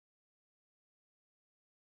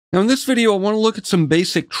Now in this video, I want to look at some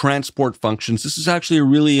basic transport functions. This is actually a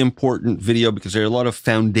really important video because there are a lot of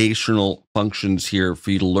foundational functions here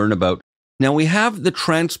for you to learn about. Now we have the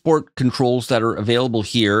transport controls that are available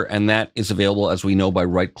here, and that is available, as we know, by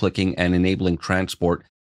right-clicking and enabling transport.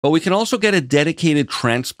 But we can also get a dedicated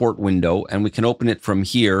transport window, and we can open it from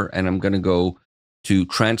here, and I'm going to go to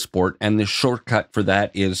transport, and the shortcut for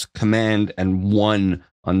that is Command and 1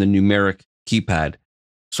 on the numeric keypad.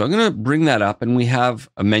 So I'm going to bring that up, and we have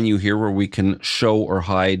a menu here where we can show or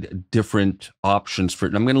hide different options for it.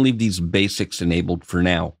 And I'm going to leave these basics enabled for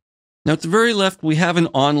now. Now at the very left, we have an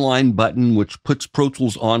online button which puts Pro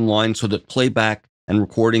Tools online so that playback and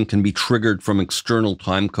recording can be triggered from external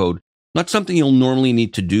timecode. Not something you'll normally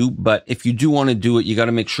need to do, but if you do want to do it, you got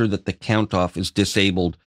to make sure that the count off is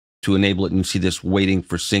disabled to enable it. And you see this waiting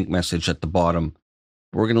for sync message at the bottom.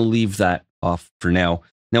 We're going to leave that off for now.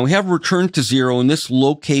 Now we have return to 0, and this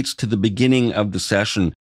locates to the beginning of the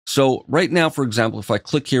session. So right now, for example, if I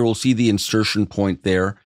click here, we'll see the insertion point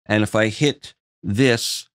there. And if I hit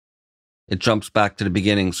this, it jumps back to the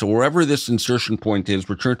beginning. So wherever this insertion point is,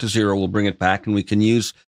 return to 0 will bring it back, and we can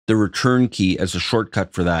use the return key as a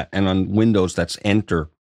shortcut for that. And on Windows, that's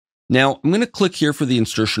Enter. Now I'm going to click here for the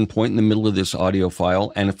insertion point in the middle of this audio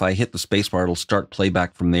file. And if I hit the spacebar, it'll start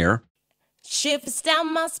playback from there. Shifts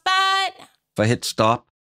down my spine. If I hit stop,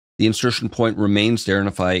 the insertion point remains there, and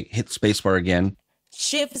if I hit spacebar again,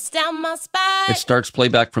 shifts down my spine. it starts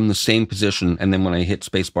playback from the same position, and then when I hit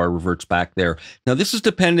spacebar, reverts back there. Now this is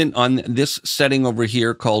dependent on this setting over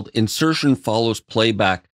here called Insertion follows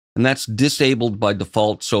playback, and that's disabled by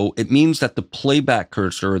default, so it means that the playback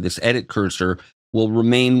cursor, or this edit cursor, will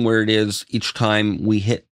remain where it is each time we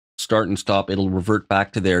hit start and stop. It'll revert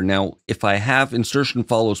back to there. Now, if I have Insertion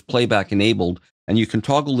follows playback enabled, and you can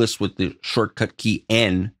toggle this with the shortcut key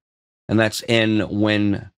N, and that's N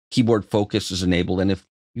when keyboard focus is enabled. And if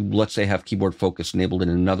you, let's say, have keyboard focus enabled in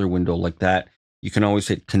another window like that, you can always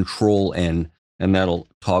hit Control N, and that'll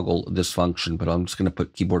toggle this function. But I'm just going to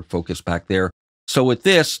put keyboard focus back there. So with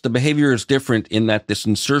this, the behavior is different in that this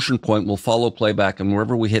insertion point will follow playback, and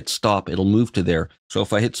wherever we hit stop, it'll move to there. So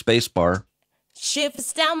if I hit spacebar,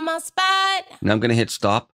 shifts down my spine. now I'm going to hit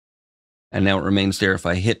stop, and now it remains there. If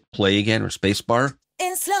I hit play again or spacebar,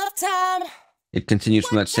 In slow time. it continues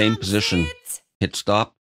from that same position. Hit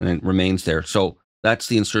stop, and it remains there. So that's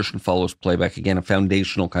the insertion follows playback. Again, a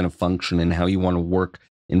foundational kind of function in how you want to work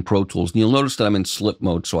in Pro Tools. And you'll notice that I'm in slip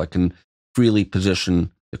mode, so I can freely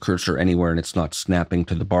position the cursor anywhere, and it's not snapping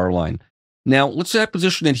to the bar line. Now, let's say I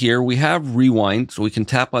position it here. We have rewind, so we can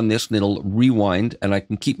tap on this, and it'll rewind, and I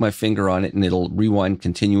can keep my finger on it, and it'll rewind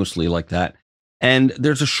continuously like that. And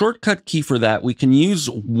there's a shortcut key for that. We can use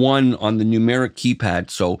 1 on the numeric keypad,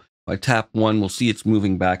 so if I tap 1, we'll see it's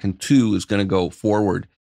moving back, and 2 is going to go forward.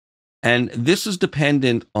 And this is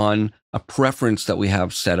dependent on a preference that we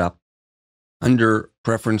have set up. Under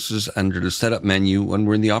Preferences, under the Setup menu, when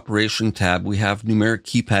we're in the Operation tab, we have numeric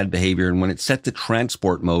keypad behavior, and when it's set to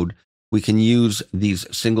transport mode, we can use these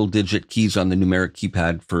single-digit keys on the numeric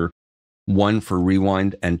keypad for 1 for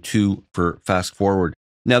rewind and 2 for fast forward.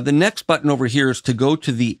 Now, the next button over here is to go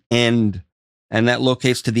to the end, and that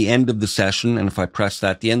locates to the end of the session. And if I press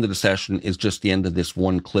that, the end of the session is just the end of this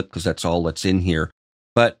one clip because that's all that's in here.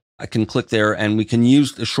 But I can click there, and we can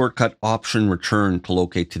use the shortcut Option Return to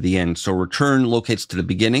locate to the end. So Return locates to the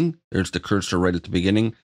beginning. There's the cursor right at the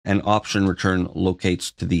beginning. And Option Return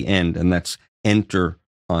locates to the end, and that's Enter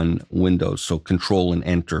on Windows. So Control and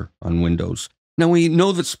Enter on Windows. Now we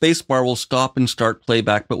know that spacebar will stop and start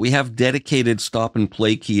playback, but we have dedicated stop and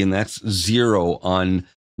play key, and that's 0 on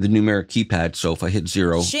the numeric keypad. So if I hit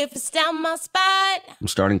 0, Shifts down my spine. I'm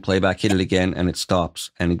starting playback, hit it again, and it stops.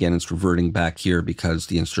 And again, it's reverting back here because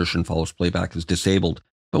the insertion follows playback is disabled.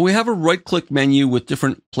 But we have a right-click menu with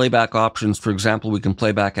different playback options. For example, we can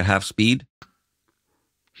play back at half speed.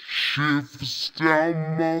 Shifts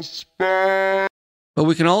down my spine. But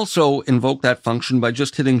we can also invoke that function by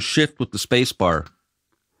just hitting Shift with the spacebar.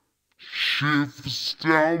 Shifts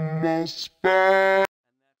down my spine.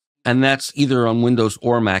 And that's either on Windows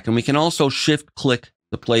or Mac. And we can also shift-click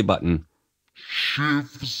the play button.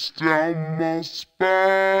 Shifts down my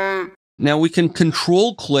spine. Now we can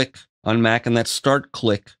control-click on Mac, and that's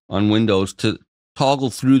start-click on Windows to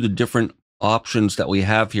toggle through the different options that we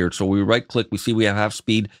have here. So we right-click, we see we have half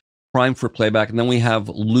speed, prime for playback, and then we have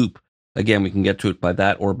loop. Again, we can get to it by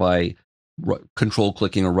that or by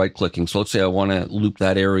control-clicking or right-clicking. So let's say I want to loop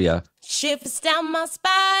that area. Shifts down my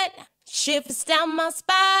spine. Shifts down my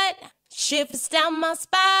spine. Shifts down my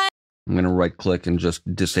spine. I'm going to right-click and just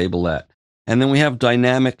disable that. And then we have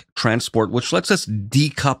dynamic transport, which lets us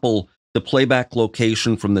decouple the playback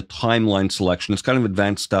location from the timeline selection. It's kind of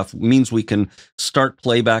advanced stuff. It means we can start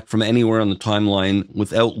playback from anywhere on the timeline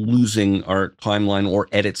without losing our timeline or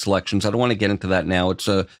edit selections. I don't want to get into that now. It's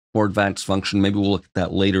a more advanced function. Maybe we'll look at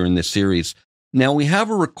that later in this series. Now we have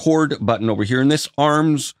a record button over here, and this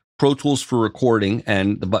arms Pro Tools for recording,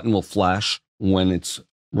 and the button will flash when it's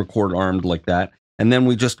record armed like that. And then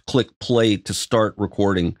we just click play to start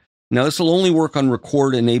recording. Now this will only work on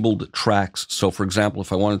record enabled tracks. So for example,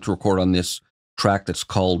 if I wanted to record on this track that's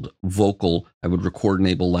called vocal, I would record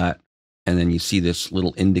enable that. And then you see this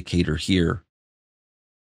little indicator here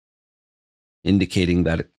indicating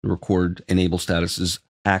that the record enable status is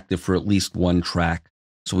active for at least one track.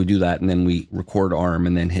 So we do that, and then we record arm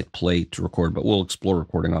and then hit play to record. But we'll explore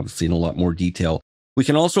recording obviously in a lot more detail. We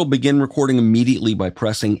can also begin recording immediately by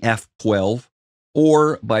pressing F12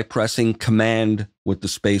 or by pressing Command with the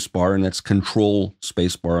space bar, and that's Control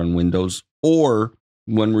space bar on Windows. Or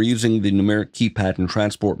when we're using the numeric keypad in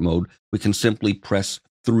transport mode, we can simply press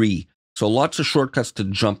 3. So lots of shortcuts to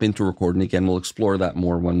jump into recording. Again, we'll explore that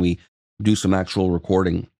more when we do some actual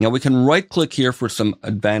recording. Now we can right click here for some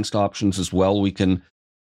advanced options as well. We can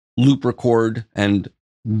loop record and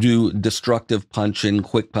do destructive punch in,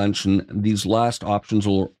 quick punch, and these last options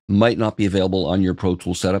might not be available on your Pro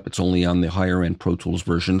Tools setup. It's only on the higher end Pro Tools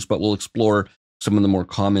versions, but we'll explore some of the more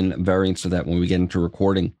common variants of that when we get into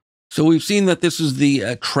recording. So we've seen that this is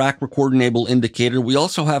the track record enable indicator. We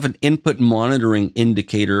also have an input monitoring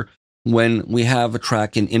indicator. When we have a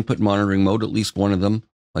track in input monitoring mode, at least one of them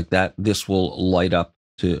like that, this will light up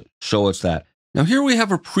to show us that. Now here we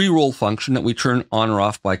have a pre-roll function that we turn on or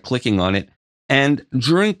off by clicking on it. And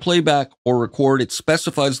during playback or record, it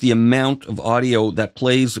specifies the amount of audio that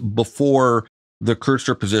plays before the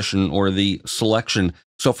cursor position or the selection.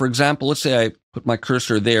 So for example, let's say I put my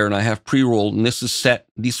cursor there and I have pre-roll, and this is set.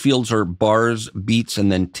 These fields are bars, beats, and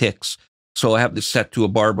then ticks. So I have this set to a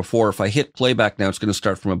bar before. If I hit playback now, it's going to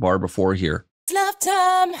start from a bar before here. It's love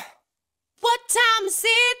time. What time is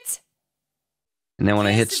it? And then when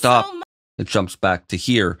I hit stop, it jumps back to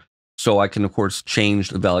here. So I can, of course, change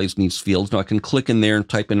the values in these fields. Now I can click in there and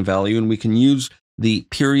type in a value, and we can use the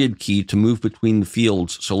period key to move between the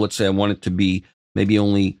fields. So let's say I want it to be maybe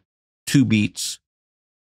only 2 beats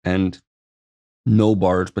and no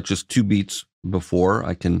bars, but just 2 beats before.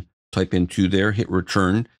 I can type in 2 there, hit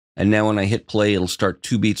return. And now when I hit play, it'll start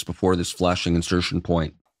 2 beats before this flashing insertion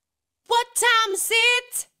point. What time is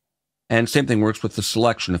it? And same thing works with the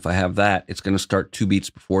selection. If I have that, it's going to start 2 beats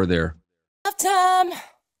before there. Love time.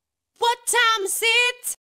 What time is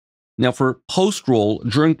it? Now for post-roll,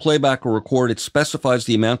 during playback or record, it specifies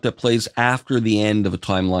the amount that plays after the end of a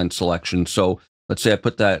timeline selection. So let's say I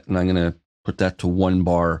put that, and I'm going to put that to 1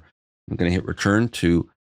 bar. I'm going to hit return to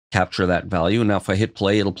capture that value. And now if I hit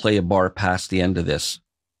play, it'll play a bar past the end of this.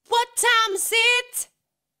 What time is it?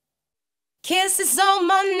 Kisses on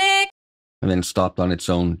my neck. And then stopped on its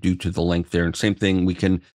own due to the length there. And same thing, we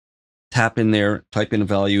can tap in there, type in a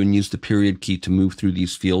value, and use the period key to move through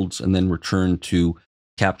these fields and then return to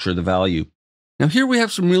capture the value. Now here we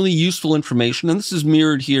have some really useful information, and this is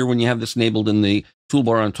mirrored here when you have this enabled in the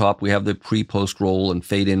toolbar on top. We have the pre-post roll and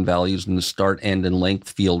fade in values in the start, end, and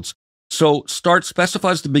length fields. So start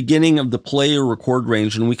specifies the beginning of the play or record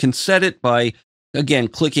range, and we can set it by, again,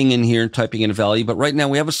 clicking in here and typing in a value. But right now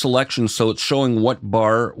we have a selection, so it's showing what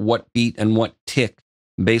bar, what beat, and what tick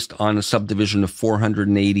based on a subdivision of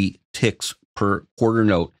 480 ticks per quarter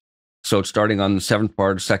note. So it's starting on the 7th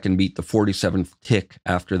bar, the 2nd beat, the 47th tick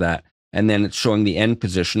after that. And then it's showing the end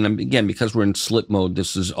position. And again, because we're in slip mode,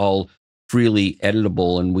 this is all freely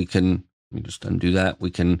editable, and we can, let me just undo that.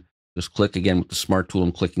 We can just click again with the smart tool.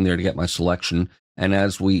 I'm clicking there to get my selection. And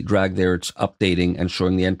as we drag there, it's updating and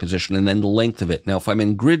showing the end position and then the length of it. Now, if I'm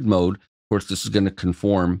in grid mode, of course, this is going to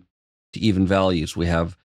conform to even values. We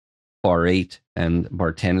have bar 8 and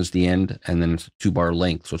bar 10 is the end, and then it's a 2-bar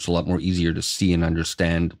length. So it's a lot more easier to see and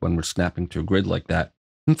understand when we're snapping to a grid like that.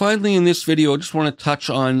 And finally, in this video, I just want to touch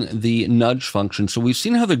on the nudge function. So we've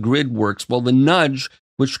seen how the grid works. Well, the nudge,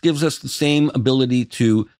 which gives us the same ability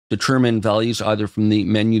to determine values either from the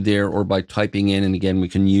menu there or by typing in. And again, we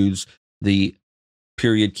can use the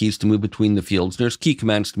period keys to move between the fields. There's key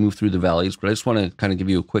commands to move through the values, but I just want to kind of give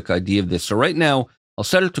you a quick idea of this. So right now, I'll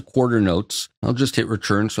set it to quarter notes. I'll just hit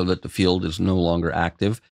return so that the field is no longer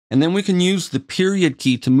active. And then we can use the period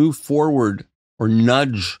key to move forward or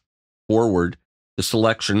nudge forward the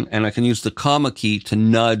selection. And I can use the comma key to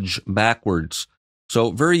nudge backwards.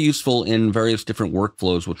 So very useful in various different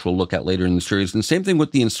workflows, which we'll look at later in the series. And same thing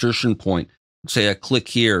with the insertion point. Say I click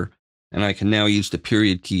here, and I can now use the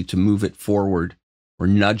period key to move it forward or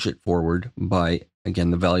nudge it forward by, again,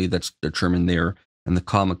 the value that's determined there. and the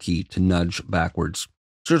comma key to nudge backwards.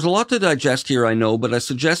 So there's a lot to digest here, I know, but I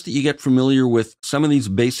suggest that you get familiar with some of these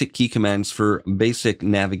basic key commands for basic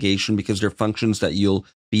navigation because they're functions that you'll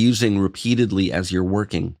be using repeatedly as you're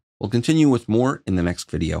working. We'll continue with more in the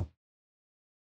next video.